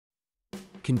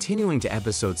Continuing to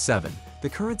episode 7, the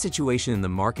current situation in the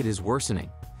market is worsening.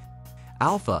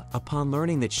 Alpha, upon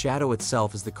learning that Shadow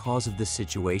itself is the cause of this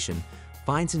situation,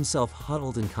 finds himself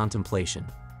huddled in contemplation.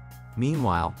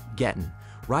 Meanwhile, Gettin,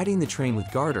 riding the train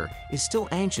with Garter, is still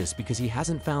anxious because he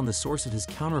hasn't found the source of his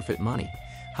counterfeit money.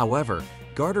 However,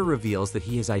 Garter reveals that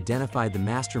he has identified the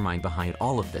mastermind behind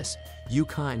all of this,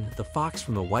 Yukine, the fox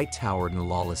from the White Tower in the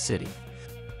Lawless City.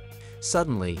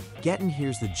 Suddenly, Gettin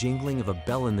hears the jingling of a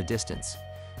bell in the distance.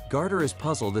 Garter is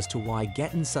puzzled as to why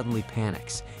Gettin suddenly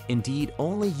panics. Indeed,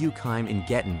 only Yukine and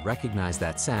Gettin recognize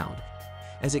that sound,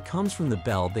 as it comes from the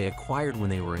bell they acquired when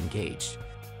they were engaged.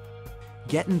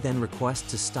 Gettin then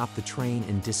requests to stop the train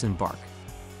and disembark.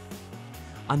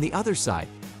 On the other side,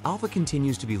 Alpha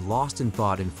continues to be lost in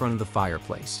thought in front of the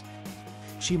fireplace.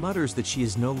 She mutters that she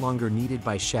is no longer needed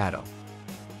by Shadow.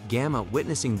 Gamma,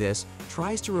 witnessing this,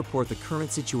 tries to report the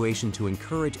current situation to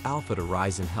encourage Alpha to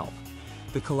rise and help.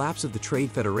 The collapse of the Trade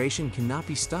Federation cannot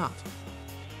be stopped.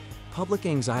 Public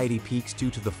anxiety peaks due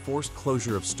to the forced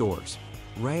closure of stores.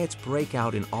 Riots break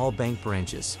out in all bank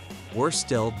branches. Worse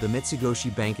still, the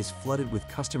Mitsugoshi Bank is flooded with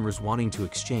customers wanting to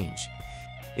exchange.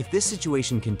 If this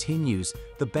situation continues,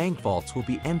 the bank vaults will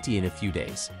be empty in a few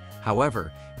days.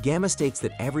 However, Gamma states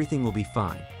that everything will be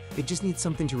fine. They just need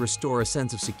something to restore a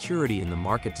sense of security in the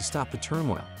market to stop the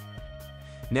turmoil.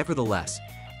 Nevertheless,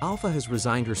 Alpha has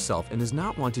resigned herself and does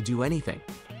not want to do anything.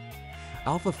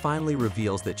 Alpha finally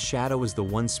reveals that Shadow is the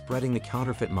one spreading the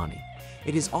counterfeit money.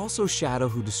 It is also Shadow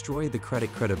who destroyed the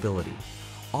credit credibility.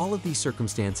 All of these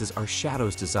circumstances are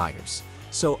Shadow's desires.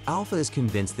 So Alpha is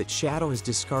convinced that Shadow has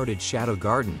discarded Shadow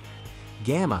Garden.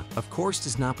 Gamma, of course,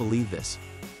 does not believe this.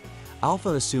 Alpha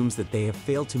assumes that they have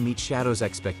failed to meet Shadow's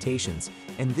expectations,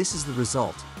 and this is the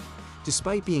result.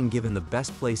 Despite being given the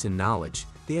best place in knowledge,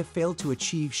 they have failed to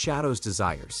achieve Shadow's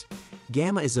desires.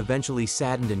 Gamma is eventually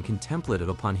saddened and contemplative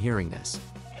upon hearing this.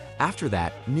 After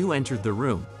that, Nu entered the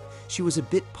room. She was a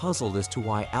bit puzzled as to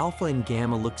why Alpha and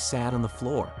Gamma looked sad on the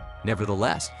floor.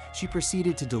 Nevertheless, she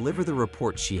proceeded to deliver the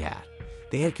report she had.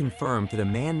 They had confirmed that a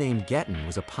man named Gettin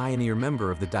was a pioneer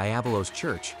member of the Diabolos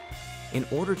Church. In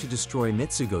order to destroy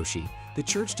Mitsugoshi, the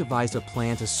church devised a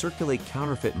plan to circulate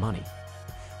counterfeit money.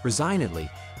 Resignedly,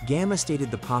 Gamma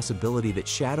stated the possibility that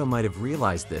Shadow might have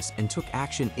realized this and took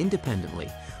action independently,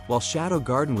 while Shadow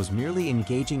Garden was merely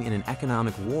engaging in an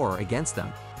economic war against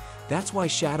them. That's why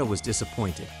Shadow was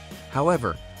disappointed.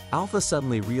 However, Alpha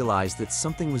suddenly realized that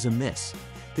something was amiss.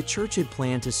 The church had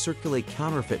planned to circulate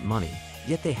counterfeit money,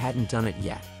 yet they hadn't done it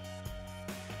yet.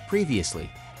 Previously,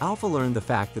 Alpha learned the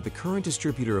fact that the current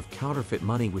distributor of counterfeit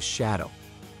money was Shadow.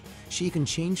 She even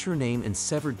changed her name and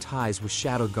severed ties with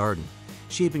Shadow Garden.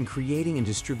 She had been creating and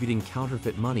distributing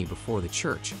counterfeit money before the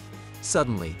church.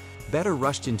 Suddenly, Beta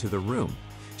rushed into the room.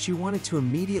 She wanted to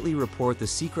immediately report the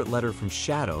secret letter from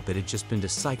Shadow that had just been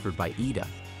deciphered by Ida.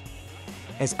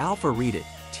 As Alpha read it,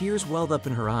 tears welled up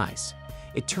in her eyes.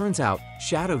 It turns out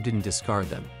Shadow didn't discard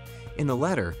them. In the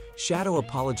letter, Shadow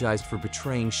apologized for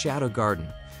betraying Shadow Garden.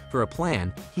 For a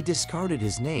plan, he discarded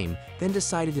his name, then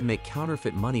decided to make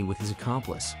counterfeit money with his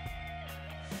accomplice.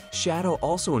 Shadow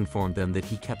also informed them that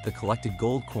he kept the collected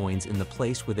gold coins in the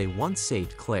place where they once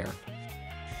saved Claire.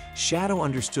 Shadow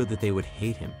understood that they would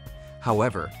hate him.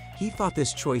 However, he thought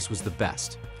this choice was the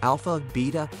best. Alpha,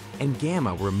 Beta, and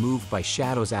Gamma were moved by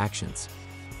Shadow's actions.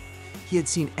 He had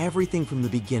seen everything from the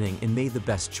beginning and made the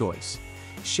best choice.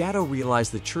 Shadow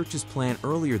realized the church's plan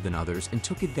earlier than others and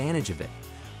took advantage of it.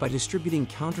 By distributing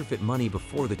counterfeit money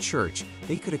before the church,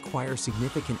 they could acquire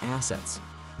significant assets.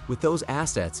 With those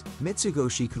assets,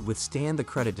 Mitsugoshi could withstand the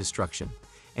credit destruction,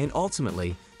 and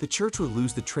ultimately, the church would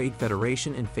lose the Trade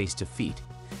Federation and face defeat.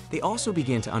 They also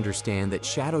began to understand that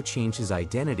Shadow changed his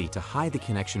identity to hide the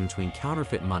connection between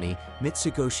counterfeit money,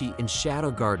 Mitsugoshi, and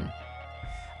Shadow Garden.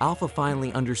 Alpha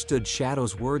finally understood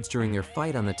Shadow's words during their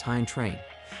fight on the time train.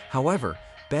 However,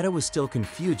 Beta was still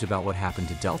confused about what happened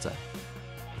to Delta.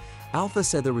 Alpha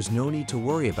said there was no need to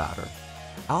worry about her.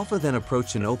 Alpha then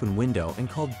approached an open window and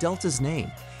called Delta's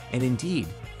name, and indeed,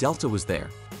 Delta was there.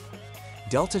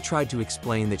 Delta tried to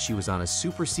explain that she was on a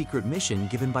super-secret mission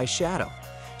given by Shadow.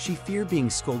 She feared being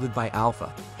scolded by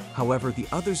Alpha. However, the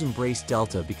others embraced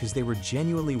Delta because they were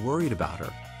genuinely worried about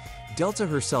her. Delta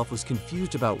herself was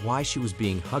confused about why she was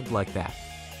being hugged like that.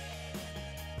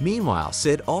 Meanwhile,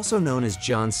 Sid, also known as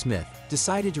John Smith,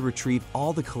 decided to retrieve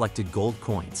all the collected gold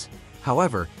coins.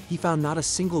 However, he found not a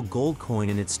single gold coin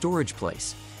in its storage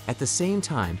place. At the same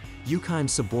time,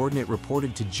 Yukine's subordinate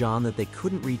reported to John that they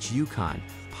couldn't reach Yukine,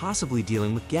 possibly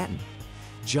dealing with Gettin.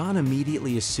 John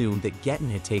immediately assumed that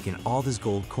Gettin had taken all his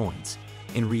gold coins.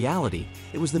 In reality,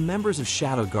 it was the members of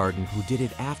Shadow Garden who did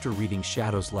it after reading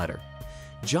Shadow's letter.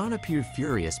 John appeared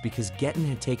furious because Getten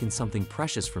had taken something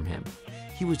precious from him.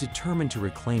 He was determined to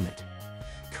reclaim it.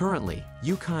 Currently,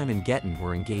 Yukind and Getten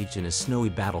were engaged in a snowy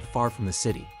battle far from the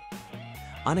city.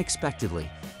 Unexpectedly,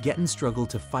 Getten struggled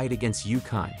to fight against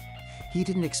Yukind. He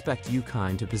didn't expect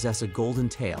Yukind to possess a golden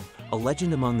tail, a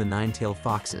legend among the nine-tailed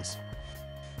foxes.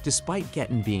 Despite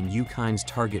Getten being Yukind's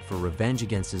target for revenge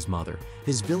against his mother,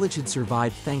 his village had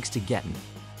survived thanks to Getten.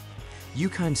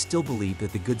 Yukind still believed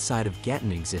that the good side of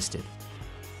Getten existed.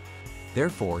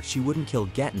 Therefore, she wouldn't kill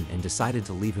Getten and decided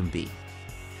to leave him be.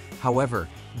 However,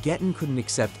 Getten couldn't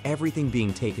accept everything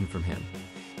being taken from him.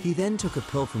 He then took a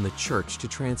pill from the church to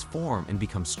transform and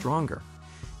become stronger.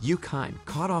 Yukind,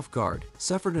 caught off guard,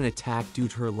 suffered an attack due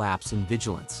to her lapse in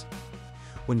vigilance.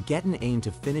 When Getten aimed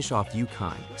to finish off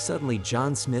Yukind, suddenly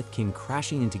John Smith came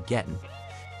crashing into Getten.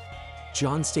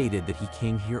 John stated that he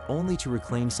came here only to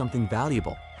reclaim something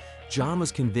valuable. John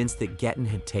was convinced that Getten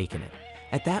had taken it.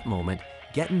 At that moment,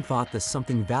 Getten thought that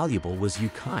something valuable was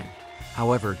Yukind.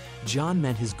 However, John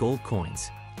meant his gold coins.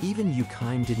 Even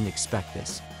Yukind didn't expect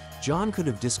this. John could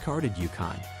have discarded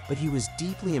Yukind, but he was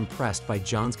deeply impressed by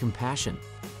John's compassion.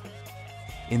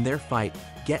 In their fight,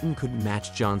 Getten couldn't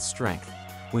match John's strength.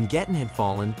 When Getten had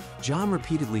fallen, John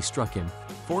repeatedly struck him,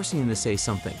 forcing him to say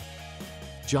something.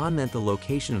 John meant the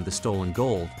location of the stolen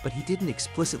gold, but he didn't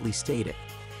explicitly state it.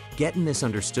 Getten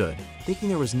misunderstood, thinking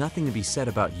there was nothing to be said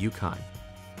about Yukind.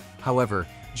 However,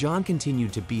 John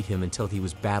continued to beat him until he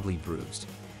was badly bruised.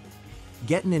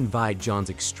 Getten envied John's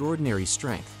extraordinary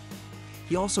strength.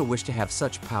 He also wished to have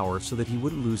such power so that he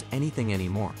wouldn't lose anything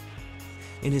anymore.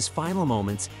 In his final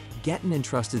moments, Getten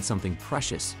entrusted something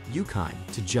precious, Yukind,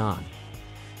 to John.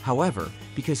 However,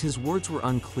 because his words were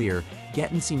unclear,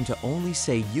 Getten seemed to only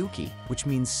say Yuki, which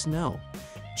means snow.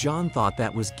 John thought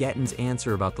that was Getten's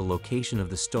answer about the location of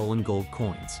the stolen gold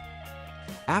coins.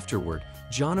 Afterward,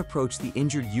 John approached the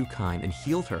injured Yukind and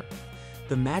healed her.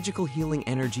 The magical healing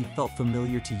energy felt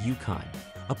familiar to Yukind.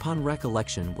 Upon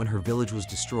recollection, when her village was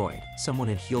destroyed, someone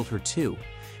had healed her too.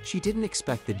 She didn't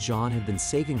expect that John had been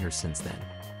saving her since then.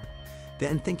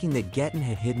 Then, thinking that Getten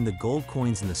had hidden the gold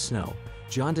coins in the snow,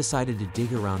 John decided to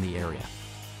dig around the area.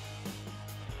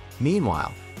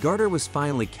 Meanwhile, Garter was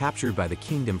finally captured by the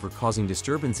kingdom for causing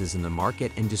disturbances in the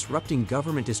market and disrupting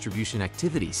government distribution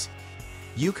activities.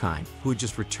 Yukind, who had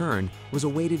just returned, was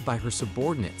awaited by her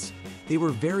subordinates. They were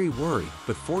very worried,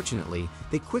 but fortunately,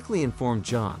 they quickly informed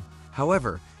John.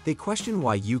 However, they questioned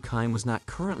why Yukind was not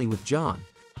currently with John.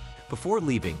 Before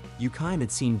leaving, Yukind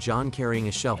had seen John carrying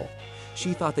a shovel.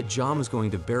 She thought that John was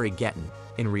going to bury Getten.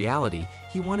 In reality,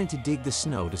 he wanted to dig the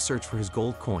snow to search for his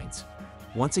gold coins.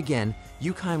 Once again,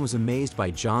 Yukind was amazed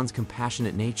by John's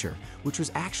compassionate nature, which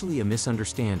was actually a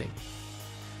misunderstanding.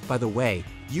 By the way,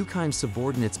 Yukind's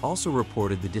subordinates also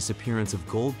reported the disappearance of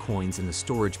gold coins in the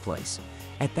storage place.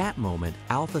 At that moment,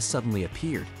 Alpha suddenly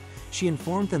appeared. She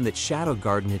informed them that Shadow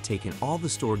Garden had taken all the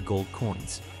stored gold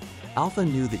coins. Alpha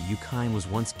knew that Yukind was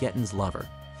once Getten's lover.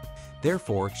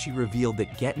 Therefore, she revealed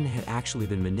that Getten had actually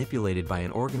been manipulated by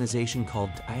an organization called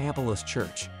Diabolos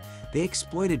Church. They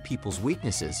exploited people's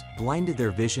weaknesses, blinded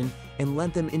their vision, and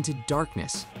led them into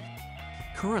darkness.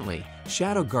 Currently,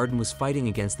 Shadow Garden was fighting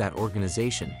against that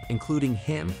organization, including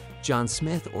him, John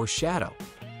Smith, or Shadow.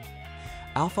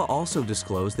 Alpha also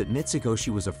disclosed that Mitsugoshi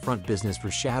was a front business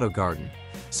for Shadow Garden,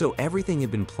 so everything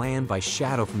had been planned by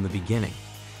Shadow from the beginning.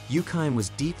 Yukind was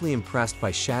deeply impressed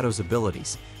by Shadow's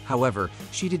abilities. However,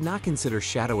 she did not consider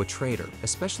Shadow a traitor,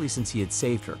 especially since he had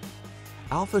saved her.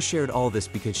 Alpha shared all this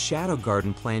because Shadow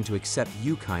Garden planned to accept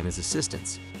Yukind as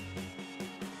assistants.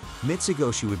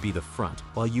 Mitsugoshi would be the front,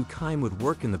 while Yukind would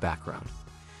work in the background.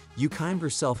 Yukind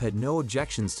herself had no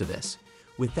objections to this.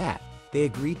 With that, they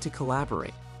agreed to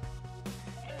collaborate.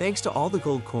 Thanks to all the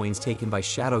gold coins taken by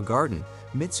Shadow Garden,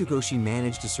 Mitsugoshi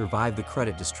managed to survive the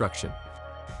credit destruction.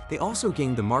 They also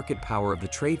gained the market power of the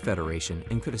Trade Federation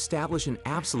and could establish an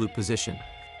absolute position.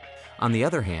 On the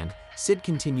other hand, Sid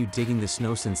continued digging the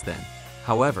snow since then.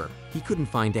 However, he couldn't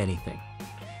find anything.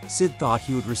 Sid thought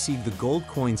he would receive the gold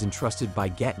coins entrusted by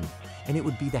Getten, and it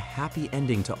would be the happy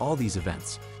ending to all these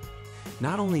events.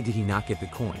 Not only did he not get the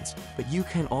coins, but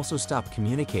Yukind also stopped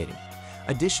communicating.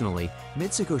 Additionally,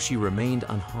 Mitsugoshi remained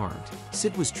unharmed.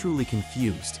 Sid was truly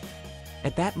confused.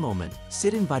 At that moment,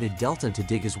 Sid invited Delta to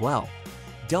dig as well.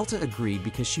 Delta agreed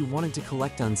because she wanted to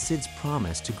collect on Sid's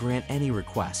promise to grant any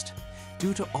request.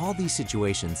 Due to all these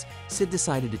situations, Sid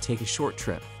decided to take a short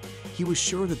trip. He was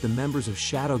sure that the members of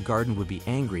Shadow Garden would be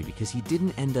angry because he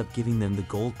didn't end up giving them the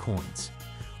gold coins.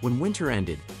 When winter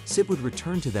ended, Sid would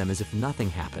return to them as if nothing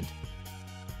happened.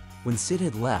 When Sid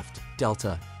had left,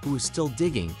 Delta, who was still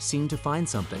digging, seemed to find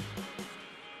something.